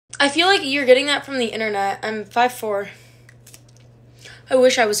I feel like you're getting that from the internet. I'm 5'4". I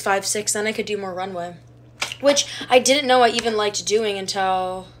wish I was 5'6", then I could do more runway. Which I didn't know I even liked doing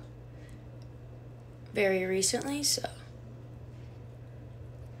until very recently, so.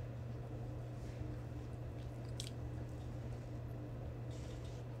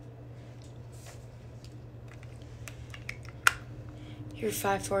 You're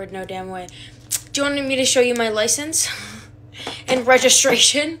 5'4", no damn way. Do you want me to show you my license and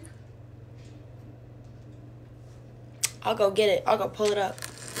registration? I'll go get it. I'll go pull it up.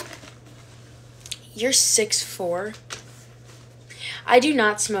 You're 6'4". I do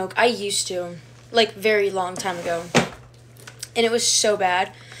not smoke. I used to, like, very long time ago. And it was so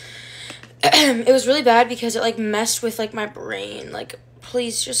bad. It was really bad because it, like, messed with, like, my brain. Like,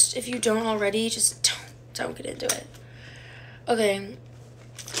 please, just, if you don't already, just don't get into it. Okay.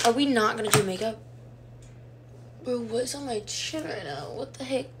 Are we not going to do makeup? Bro, what's on my chin right now? What the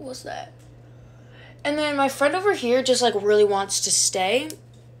heck was that? And then my friend over here just, like, really wants to stay.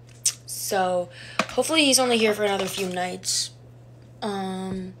 So, hopefully he's only here for another few nights.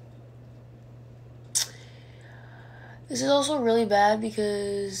 This is also really bad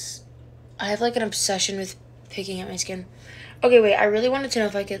because I have, like, an obsession with picking at my skin. Okay, wait, I really wanted to know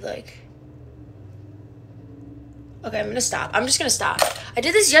if I could, like... Okay, I'm gonna stop. I'm just gonna stop. I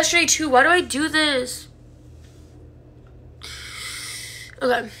did this yesterday, too. Why do I do this?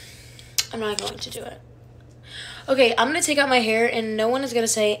 Okay. I'm not going to do it. Okay, I'm gonna take out my hair, and no one is gonna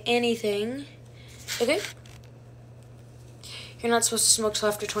say anything. Okay? You're not supposed to smoke till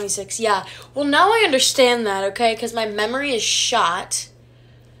after 26. Yeah. Well, now I understand that, okay? Because my memory is shot.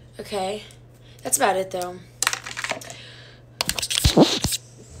 Okay? That's about it, though.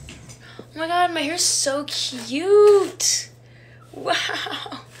 Oh my god, my hair's so cute. Wow.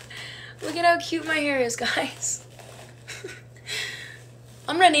 Look at how cute my hair is, guys.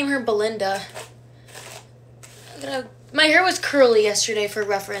 I'm gonna name her Belinda. My hair was curly yesterday, for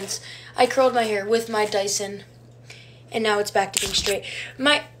reference. I curled my hair with my Dyson. And now it's back to being straight.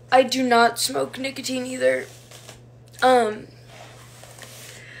 I do not smoke nicotine either. I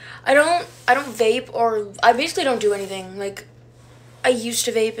don't vape, or I basically don't do anything. Like, I used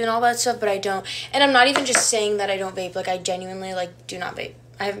to vape and all that stuff, but I don't. And I'm not even just saying that I don't vape. Like, I genuinely, like, do not vape.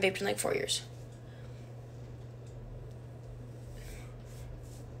 I haven't vaped in, like, 4 years.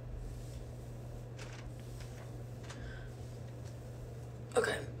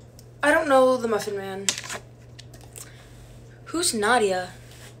 Okay. I don't know the Muffin Man. Who's Nadia?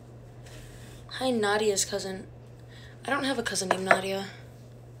 Hi, Nadia's cousin. I don't have a cousin named Nadia.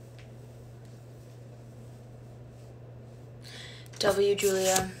 W,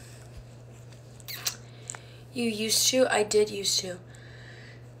 Julia. You used to? I did used to.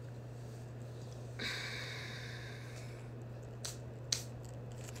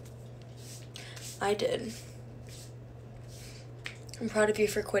 I did. I'm proud of you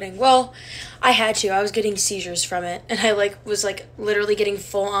for quitting. Well, I had to. I was getting seizures from it. And I, like, was, like, literally getting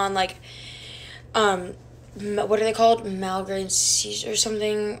full on, like, what are they called? Malgrain seizure or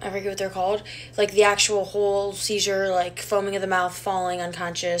something. I forget what they're called. Like, the actual whole seizure, like, foaming of the mouth, falling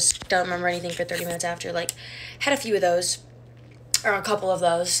unconscious. Don't remember anything for 30 minutes after. Like, had a few of those. Or a couple of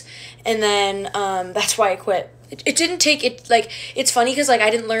those. And then, that's why I quit. It didn't take it, like, it's funny because, like, I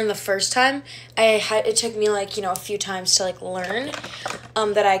didn't learn the first time. It took me, like, you know, a few times to, like, learn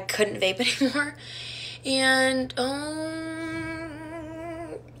that I couldn't vape anymore. And,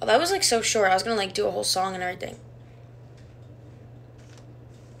 that was, like, so short. I was gonna, like, do a whole song and everything.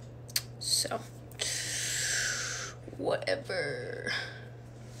 So, whatever.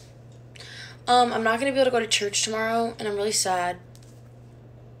 I'm not gonna be able to go to church tomorrow, and I'm really sad.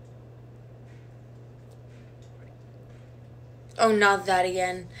 Oh, not that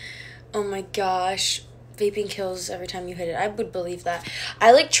again. Oh my gosh. Vaping kills every time you hit it. I would believe that.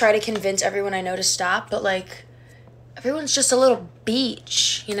 I, like, try to convince everyone I know to stop, but, like, everyone's just a little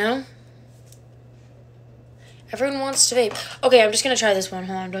beach, you know? Everyone wants to vape. Okay, I'm just gonna try this one.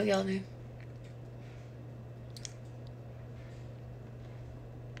 Hold on, don't yell at me.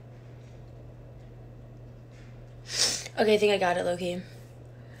 Okay, I think I got it, low-key.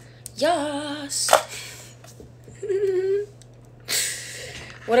 Yes!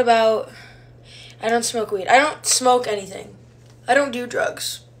 What about... I don't smoke weed. I don't smoke anything. I don't do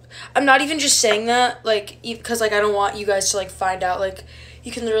drugs. I'm not even just saying that, like, because, like, I don't want you guys to, like, find out. Like,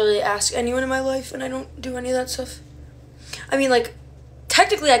 you can literally ask anyone in my life, and I don't do any of that stuff. I mean, like,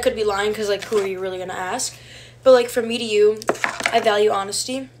 technically I could be lying, because, like, who are you really going to ask? But, like, from me to you, I value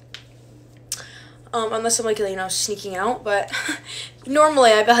honesty. Unless I'm, like, you know, sneaking out. But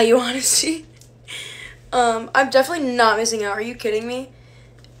normally I value honesty. I'm definitely not missing out. Are you kidding me?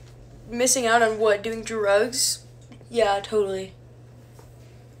 missing out on what? Doing drugs? Yeah, totally.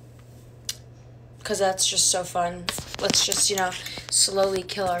 Because that's just so fun. Let's just, you know, slowly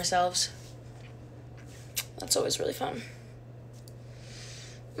kill ourselves. That's always really fun.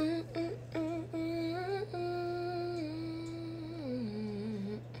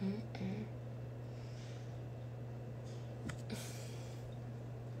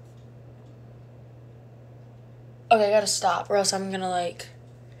 Okay, I gotta stop or else I'm gonna like...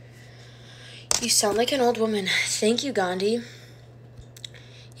 You sound like an old woman. Thank you, Gandhi.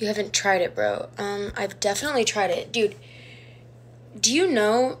 You haven't tried it, bro. I've definitely tried it. Dude, do you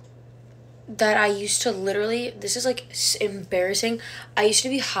know that I used to literally... This is, like, embarrassing. I used to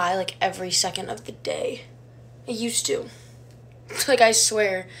be high, like, every second of the day. I used to. Like, I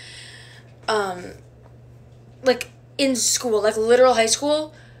swear. Like, in school, like, literal high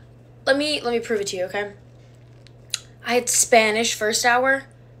school. Let me prove it to you, okay? I had Spanish first hour.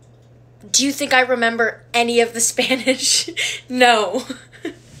 Do you think I remember any of the Spanish? No.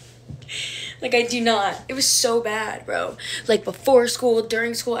 Like, I do not. It was so bad, bro. Like, before school,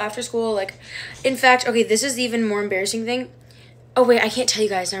 during school, after school. Like, in fact, okay, this is the even more embarrassing thing. Oh, wait, I can't tell you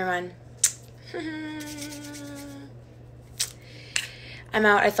guys. Never mind. I'm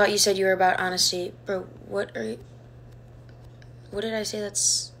out. I thought you said you were about honesty. Bro, what are you... What did I say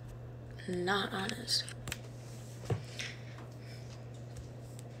that's not honest?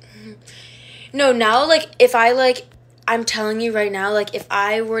 No, now, like, if I, like, I'm telling you right now, like, if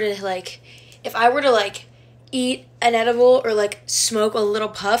I were to eat an edible or, like, smoke a little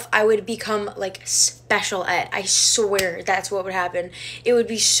puff, I would become, like, special ed. I swear that's what would happen. It would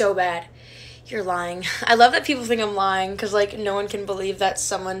be so bad. You're lying. I love that people think I'm lying because, like, no one can believe that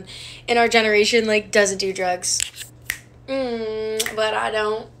someone in our generation, like, doesn't do drugs. But I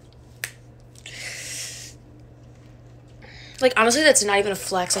don't. Like, honestly, that's not even a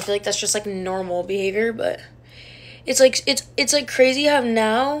flex. I feel like that's just, like, normal behavior, but it's, like, it's like, crazy how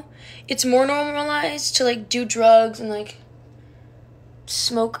now it's more normalized to, like, do drugs and, like,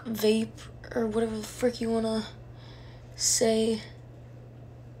 smoke vape or whatever the frick you wanna say.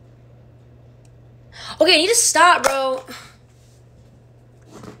 Okay, I need to stop, bro.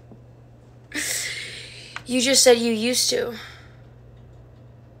 You just said you used to.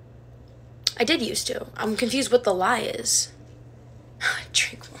 I did used to. I'm confused what the lie is.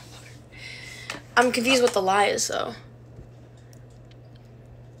 Drink more water. I'm confused what the lie is, though.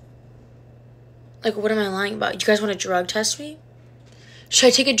 Like, what am I lying about? You guys want to drug test me? Should I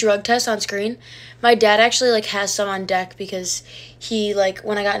take a drug test on screen? My dad actually, like, has some on deck because he, like,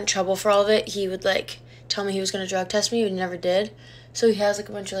 when I got in trouble for all of it, he would, like, tell me he was going to drug test me, but he never did. So he has, like,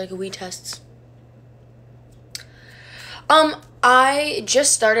 a bunch of, like, weed tests. I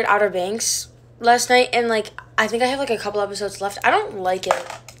just started Outer Banks last night, and, like, I think I have, like, a couple episodes left. I don't like it,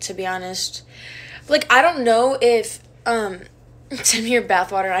 to be honest. Like, I don't know if, send me your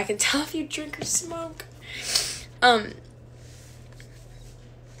bathwater and I can tell if you drink or smoke.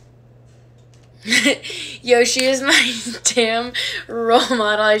 Yoshi is my damn role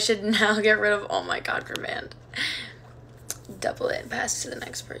model. I should now get rid of, oh my god, command. Double it and pass to the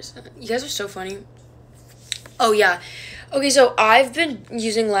next person. You guys are so funny. Oh, yeah. Okay, so I've been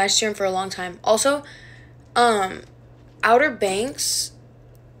using Live Stream for a long time. Also, Outer Banks,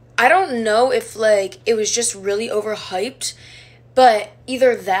 I don't know if, like, it was just really overhyped, but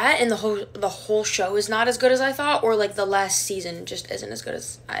either that and the whole show is not as good as I thought, or, like, the last season just isn't as good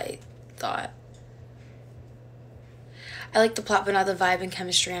as I thought. I like the plot, but not the vibe and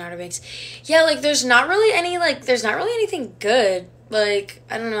chemistry on Outer Banks. Yeah, like, there's not really anything good. Like,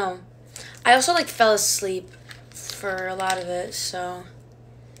 I don't know. I also, like, fell asleep for a lot of it, so.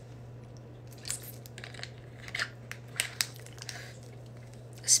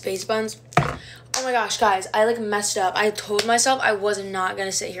 Space buns. Oh my gosh, guys, I, like, messed up. I told myself I was not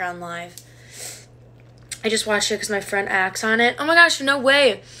gonna sit here on live. I just watched it because my friend acts on it. Oh my gosh, no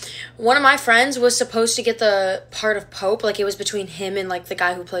way. One of my friends was supposed to get the part of Pope. Like, it was between him and, like, the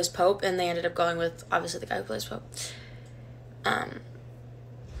guy who plays Pope, and they ended up going with, obviously, the guy who plays Pope.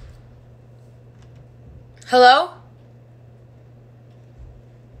 Hello?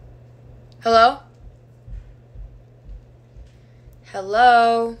 Hello?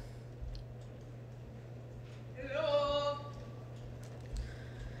 Hello? Hello.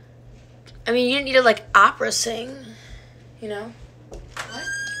 I mean, you didn't need to, like, opera sing, you know? What?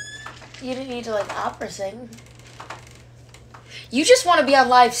 You didn't need to, like, opera sing. You just want to be on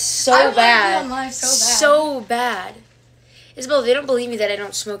live so I bad. wanna be on live so bad. So bad. Isabel, they don't believe me that I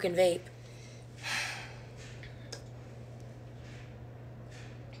don't smoke and vape.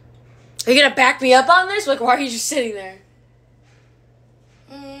 Are you going to back me up on this? Like, why are you just sitting there?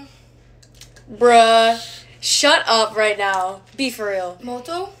 Bruh. Shut up right now. Be for real.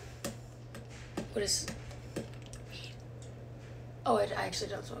 Moto? What is... Oh, I actually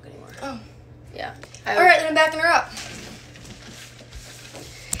don't smoke anymore. Oh. Yeah. Alright, then I'm backing her up.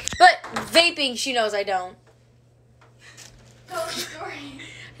 But vaping, she knows I don't. Tell the story.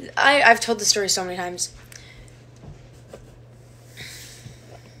 I've told the story so many times.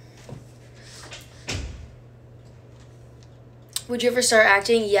 Would you ever start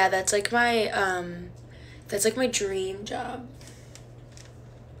acting? Yeah, that's like my dream job.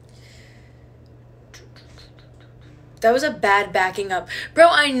 That was a bad backing up. Bro,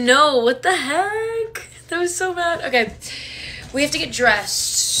 I know. What the heck? That was so bad. Okay. We have to get dressed.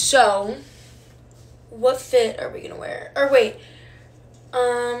 So, what fit are we going to wear? Or wait.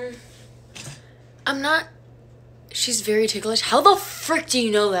 I'm not... She's very ticklish. How the frick do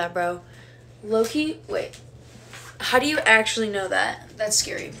you know that, bro? Loki? Wait. How do you actually know that? That's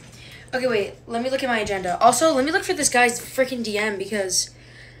scary. Okay, wait. Let me look at my agenda. Also, let me look for this guy's freaking DM because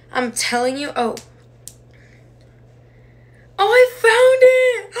I'm telling you... Oh, I found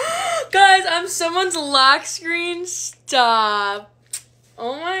it! Guys, I'm someone's lock screen. Stop.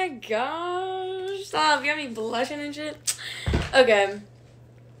 Oh my gosh. Stop. You got me blushing and shit. Okay.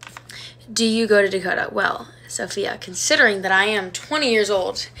 Do you go to Dakota? Well, Sophia, considering that I am 20 years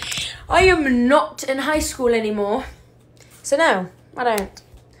old, I am not in high school anymore. So no, I don't.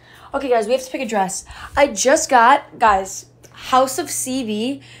 Okay, guys, we have to pick a dress. I just got, guys, House of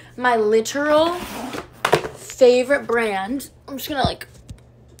CB, my literal favorite brand. I'm just gonna like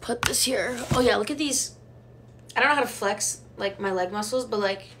put this here. Oh yeah, look at these. I don't know how to flex like my leg muscles, but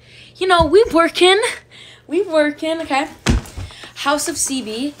like, you know, we working, okay? House of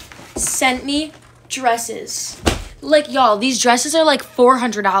CB sent me dresses. Like, y'all, these dresses are like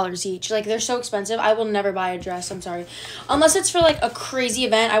 $400 each. Like, they're so expensive. I will never buy a dress. I'm sorry. Unless it's for like a crazy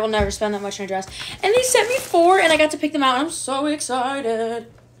event, I will never spend that much on a dress. And they sent me 4 and I got to pick them out. And I'm so excited.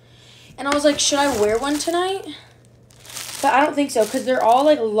 And I was like, should I wear one tonight? But I don't think so because they're all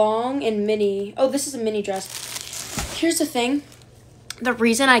like long and mini. Oh, this is a mini dress. Here's the thing. The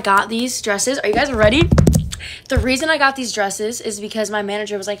reason I got these dresses, are you guys ready? The reason I got these dresses is because my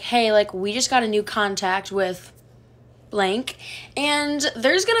manager was like, hey, like, we just got a new contact with blank. And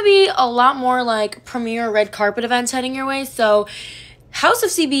there's going to be a lot more, like, premiere red carpet events heading your way. So, House of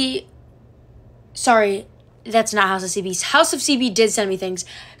CB... Sorry, that's not House of CB. House of CB did send me things.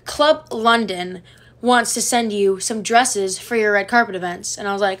 Club London wants to send you some dresses for your red carpet events. And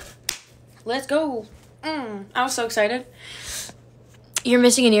I was like, let's go. I was so excited. You're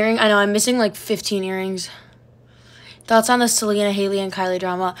missing an earring? I know, I'm missing like 15 earrings. Thoughts on the Selena, Haley, and Kylie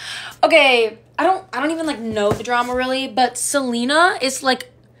drama? Okay, I don't even like know the drama really, but Selena is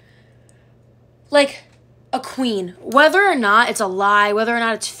like a queen. Whether or not it's a lie, whether or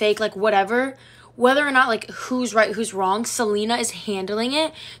not it's fake, like whatever, whether or not like who's right, who's wrong, Selena is handling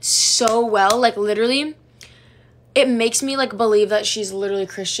it so well. Like literally, it makes me like believe that she's literally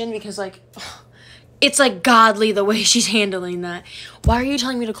Christian because like it's like godly the way she's handling that. Why are you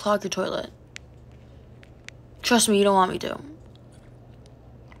telling me to clog your toilet? Trust me, you don't want me to.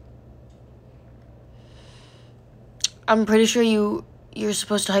 I'm pretty sure you're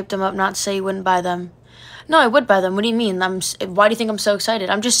supposed to hype them up, not say you wouldn't buy them. No, I would buy them. What do you mean? Why do you think I'm so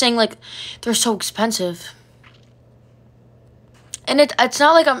excited? I'm just saying, like, they're so expensive. And it's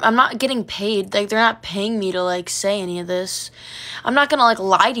not like I'm not getting paid. Like, they're not paying me to, like, say any of this. I'm not gonna, like,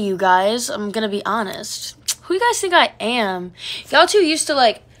 lie to you guys. I'm gonna be honest. Who do you guys think I am? Y'all too used to,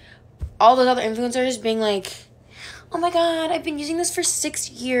 like, all those other influencers being like, oh my god, I've been using this for 6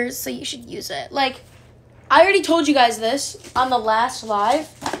 years, so you should use it. Like, I already told you guys this on the last live.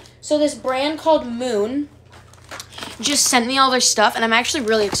 So this brand called Moon just sent me all their stuff, and I'm actually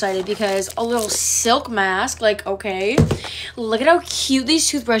really excited because a little silk mask, like, okay. Look at how cute these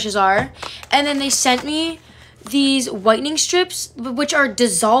toothbrushes are. And then they sent me these whitening strips, which are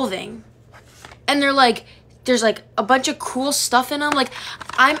dissolving. And they're like, there's like a bunch of cool stuff in them. Like,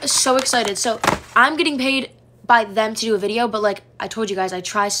 I'm so excited. So I'm getting paid by them to do a video, but like I told you guys, I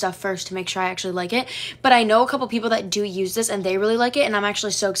try stuff first to make sure I actually like it. But I know a couple people that do use this and they really like it, and I'm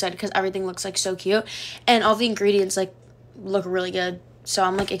actually so excited because everything looks like so cute and all the ingredients like look really good. So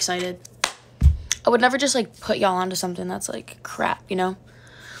I'm like excited. I would never just like put y'all onto something that's like crap, you know?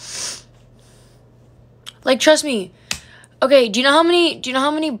 Like, trust me. Okay, do you know how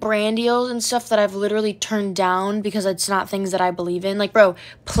many brand deals and stuff that I've literally turned down because it's not things that I believe in? Like, bro,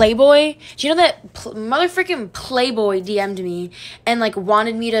 Playboy, do you know that motherfucking Playboy DM'd me and, like,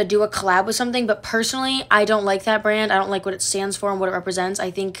 wanted me to do a collab with something? But personally, I don't like that brand. I don't like what it stands for and what it represents.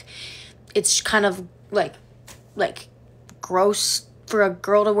 I think it's kind of, like gross for a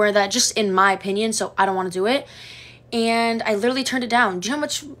girl to wear that, just in my opinion, so I don't want to do it. And I literally turned it down. Do you know how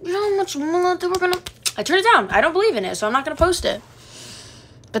much I turned it down. I don't believe in it, so I'm not going to post it.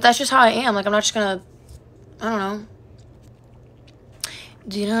 But that's just how I am. Like, I'm not just going to, I don't know.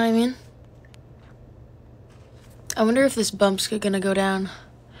 Do you know what I mean? I wonder if this bump's going to go down.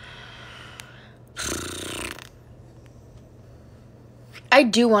 I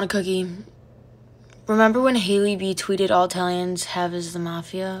do want a cookie. Remember when Haley B tweeted all Italians have is the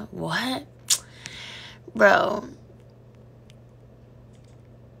mafia? What? Bro.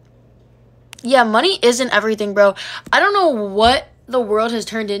 Yeah, money isn't everything, bro. I don't know what the world has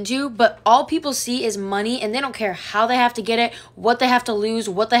turned into, but all people see is money, and they don't care how they have to get it, what they have to lose,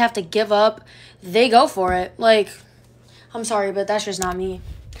 what they have to give up. They go for it. Like, I'm sorry, but that's just not me.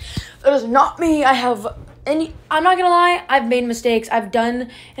 That is not me. I'm not gonna lie, I've made mistakes. I've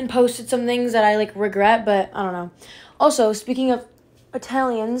done and posted some things that I, like, regret, but I don't know. Also, speaking of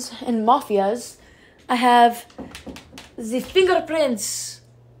Italians and mafias, I have the fingerprints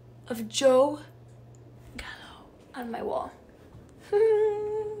of Joe Gallo on my wall.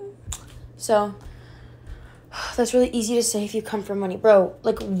 So, that's really easy to say if you come from money. Bro,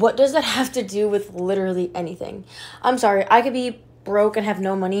 like, what does that have to do with literally anything? I'm sorry, I could be broke and have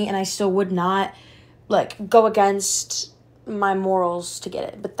no money, and I still would not, like, go against my morals to get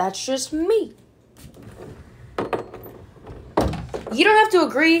it. But that's just me. You don't have to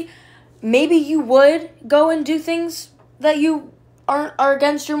agree. Maybe you would go and do things that you are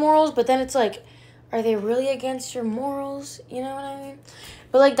against your morals, but then it's like, are they really against your morals? You know what I mean?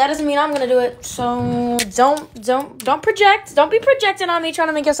 But, like, that doesn't mean I'm gonna do it. So don't project. Don't be projecting on me trying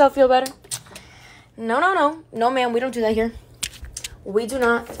to make yourself feel better. No, ma'am, we don't do that here. We do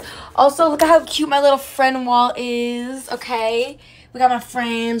not. Also, look at how cute my little friend wall is, okay? We got my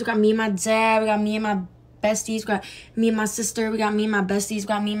friends. We got me and my dad. We got me and my besties. We got me and my sister. We got me and my besties. We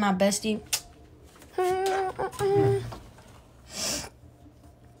got me and my bestie.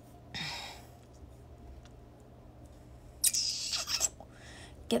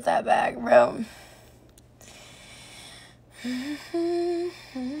 Get that bag, bro.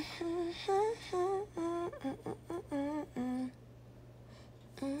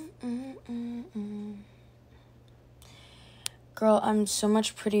 Girl, I'm so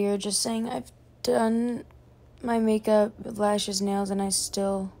much prettier just saying I've done my makeup, lashes, nails, and I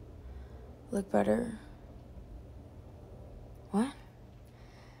still look better. What?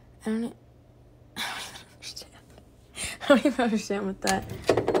 I don't understand. I don't even understand what that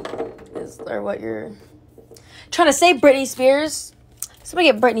is, or what you're trying to say, Britney Spears.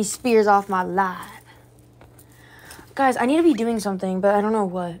 Somebody get Britney Spears off my live. Guys, I need to be doing something, but I don't know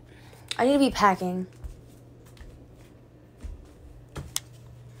what. I need to be packing.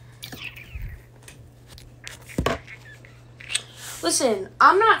 Listen,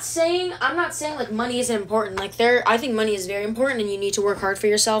 I'm not saying like money isn't important. Like I think money is very important, and you need to work hard for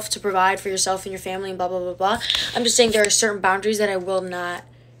yourself to provide for yourself and your family and blah blah blah blah. I'm just saying there are certain boundaries that I will not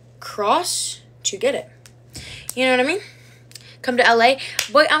cross to get it. You know what I mean? Come to LA.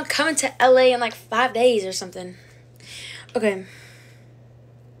 Boy, I'm coming to LA in like 5 days or something. Okay.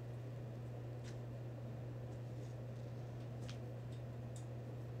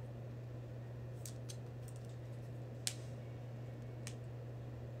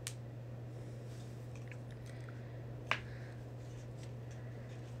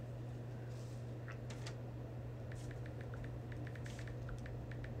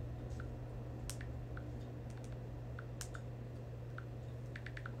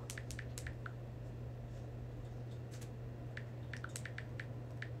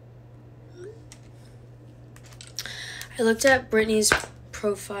 I looked at Britney's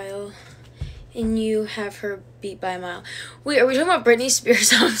profile, and you have her beat by a mile. Wait, are we talking about Britney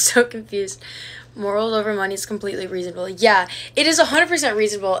Spears? I'm so confused. Morals over money is completely reasonable. Yeah, it is 100%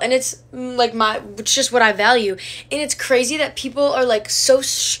 reasonable, and it's like it's just what I value. And it's crazy that people are like so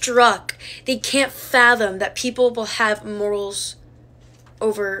struck. They can't fathom that people will have morals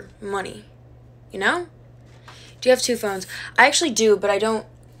over money. You know? Do you have 2 phones? I actually do, but I don't.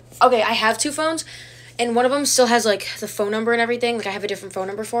 Okay, I have 2 phones. And one of them still has, like, the phone number and everything. Like, I have a different phone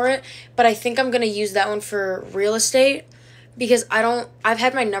number for it. But I think I'm going to use that one for real estate. Because I've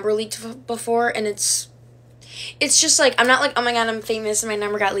had my number leaked before. And it's just, like, I'm not like, oh, my God, I'm famous and my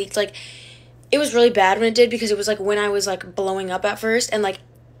number got leaked. Like, it was really bad when it did. Because it was, like, when I was, like, blowing up at first. And, like,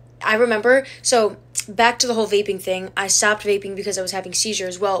 I remember, so back to the whole vaping thing. I stopped vaping because I was having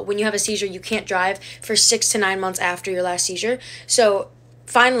seizures. Well, when you have a seizure, you can't drive for 6 to 9 months after your last seizure. So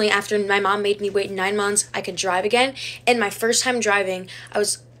finally, after my mom made me wait 9 months, I could drive again. And my first time driving,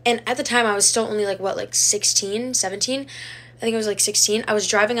 and at the time I was still only like 16, 17. think I was like 16. I was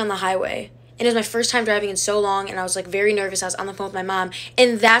driving on the highway. And it was my first time driving in so long, and I was like very nervous. I was on the phone with my mom,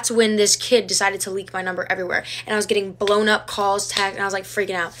 and that's when this kid decided to leak my number everywhere. And I was getting blown up calls, tagged, and I was like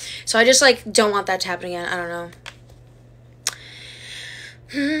freaking out. So I just like don't want that to happen again. I don't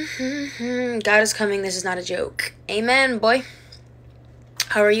know. God is coming. This is not a joke. Amen, boy.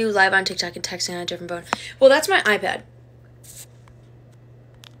 How are you? Live on TikTok and texting on a different phone. Well, that's my iPad.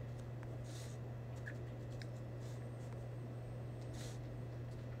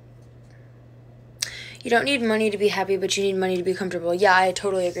 You don't need money to be happy, but you need money to be comfortable. Yeah, I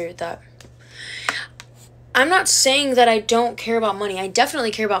totally agree with that. I'm not saying that I don't care about money. I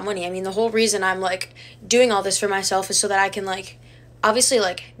definitely care about money. I mean, the whole reason I'm, like, doing all this for myself is so that I can, like, obviously,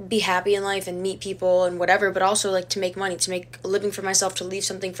 like, be happy in life and meet people and whatever, but also, like, to make money, to make a living for myself, to leave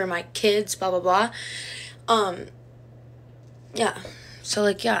something for my kids, blah, blah, blah. Yeah. So,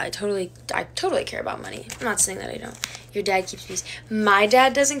 like, yeah, I totally care about money. I'm not saying that I don't. Your dad keeps bees. My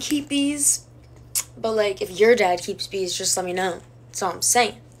dad doesn't keep bees. But, like, if your dad keeps bees, just let me know. That's all I'm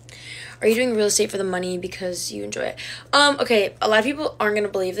saying. Are you doing real estate for the money because you enjoy it? Okay, a lot of people aren't going to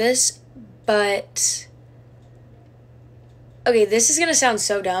believe this, but... Okay, this is going to sound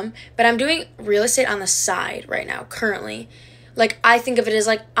so dumb, but I'm doing real estate on the side right now, currently. Like, I think of it as,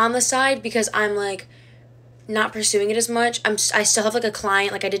 like, on the side because I'm, like, not pursuing it as much. I still have, like, a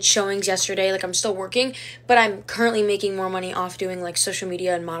client. Like, I did showings yesterday. Like, I'm still working, but I'm currently making more money off doing, like, social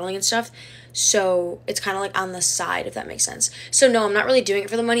media and modeling and stuff. So it's kind of like on the side, if that makes sense. So no, I'm not really doing it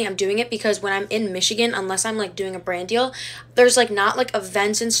for the money. I'm doing it because when I'm in Michigan, unless I'm like doing a brand deal, there's like not like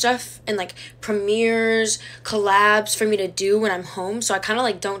events and stuff and like premieres, collabs for me to do when I'm home. So I kind of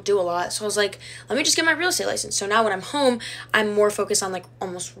like don't do a lot. So I was like, let me just get my real estate license. So now when I'm home, I'm more focused on like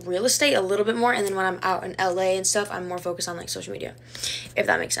almost real estate a little bit more. And then when I'm out in LA and stuff, I'm more focused on like social media, if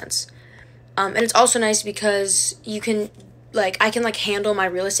that makes sense. And it's also nice because you can... Like, I can, like, handle my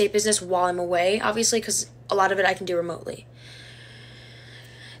real estate business while I'm away, obviously, because a lot of it I can do remotely.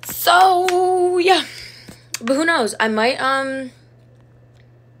 So, yeah. But who knows? I might,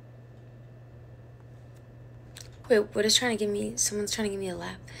 Wait, what is trying to give me... Someone's trying to give me a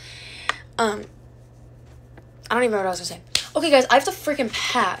laugh. I don't even know what I was going to say. Okay, guys, I have to freaking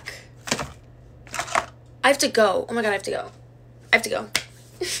pack. I have to go. Oh, my God, I have to go. I have to go.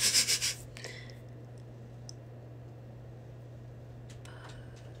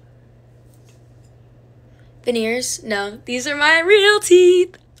 Veneers? No, these are my real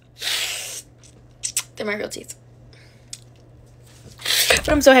teeth. They're my real teeth. But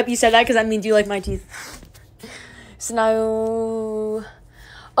I'm so happy you said that because that means you like my teeth. So now...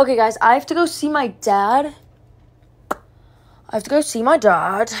 Okay, guys, I have to go see my dad.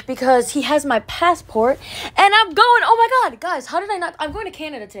 Because he has my passport. And I'm going... Oh, my God. Guys, how did I not... I'm going to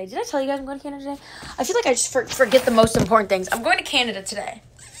Canada today. Did I tell you guys I'm going to Canada today? I feel like I just forget the most important things. I'm going to Canada today.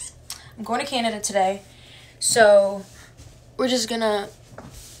 So, we're just gonna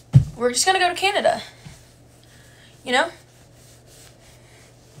go to Canada, you know?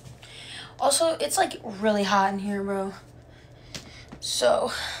 Also, it's, like, really hot in here, bro.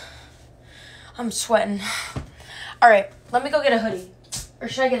 So, I'm sweating. All right, let me go get a hoodie. Or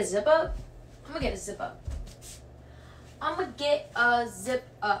should I get a zip up? I'm gonna get a zip up. I'm gonna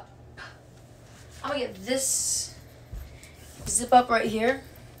get this zip up right here.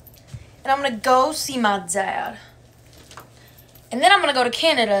 And I'm going to go see my dad. And then I'm going to go to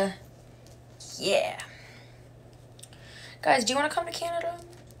Canada. Yeah. Guys, do you want to come to Canada?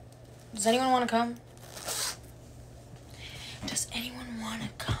 Does anyone want to come? Does anyone want to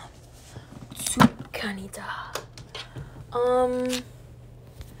come to Canada? Ronaldo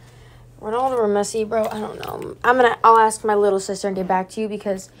or Messi, bro? I don't know. I'll ask my little sister and get back to you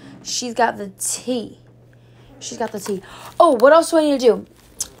because she's got the tea. Oh, what else do I need to do?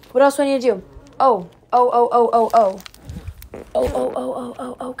 Oh,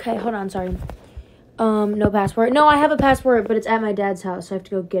 okay, hold on, sorry. No passport. No, I have a passport, but it's at my dad's house, so I have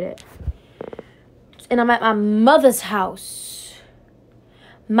to go get it. And I'm at my mother's house.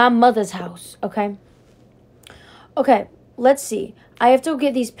 Okay? Okay, let's see. I have to go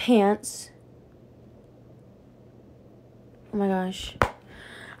get these pants. Oh my gosh.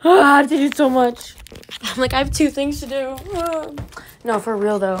 I have to do so much. I'm like, I have 2 things to do. No, for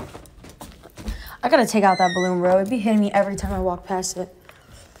real, though. I gotta take out that balloon, bro. It'd be hitting me every time I walk past it.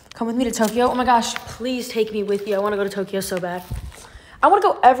 Come with me to Tokyo. Oh, my gosh. Please take me with you. I want to go to Tokyo so bad. I want to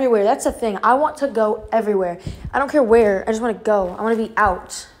go everywhere. That's the thing. I want to go everywhere. I don't care where. I just want to go. I want to be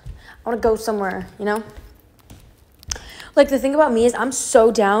out. I want to go somewhere, you know? Like, the thing about me is I'm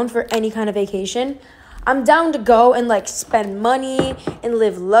so down for any kind of vacation. I'm down to go and, like, spend money and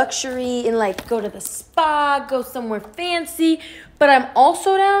live luxury and, like, go to the spa, go somewhere fancy. But I'm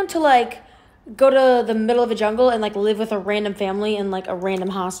also down to, like, go to the middle of a jungle and, like, live with a random family in, like, a random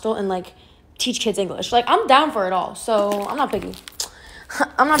hostel and, like, teach kids English. Like, I'm down for it all. So I'm not picky.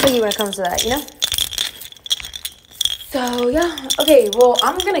 I'm not picky when it comes to that, you know? So, yeah. Okay, well,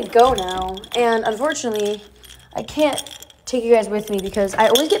 I'm going to go now. And unfortunately, I can't take you guys with me because I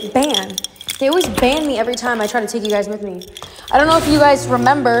always get banned. They always ban me every time I try to take you guys with me. I don't know if you guys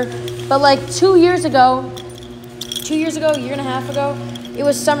remember, but like 2 years ago, a year and a half ago, it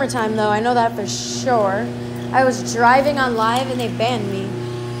was summertime though. I know that for sure. I was driving on live and they banned me,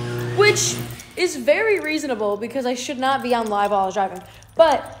 which is very reasonable because I should not be on live while I was driving.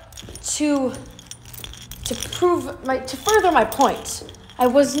 But to further my point, I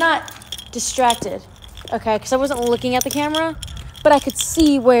was not distracted, okay? Because I wasn't looking at the camera, but I could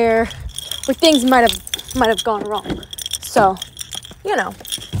see where things might have gone wrong. So, you know.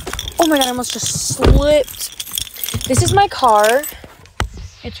 Oh my god, I almost just slipped. This is my car.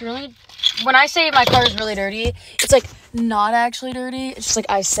 It's really, when I say my car is really dirty, it's like not actually dirty. It's just like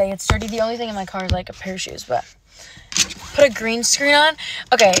I say it's dirty. The only thing in my car is like a pair of shoes, but put a green screen on.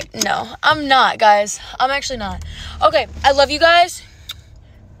 Okay, no, I'm not, guys. I'm actually not. Okay, I love you guys.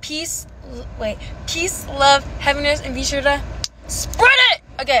 Peace, love, happiness, and be sure to spread it.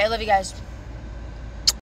 Okay, I love you guys.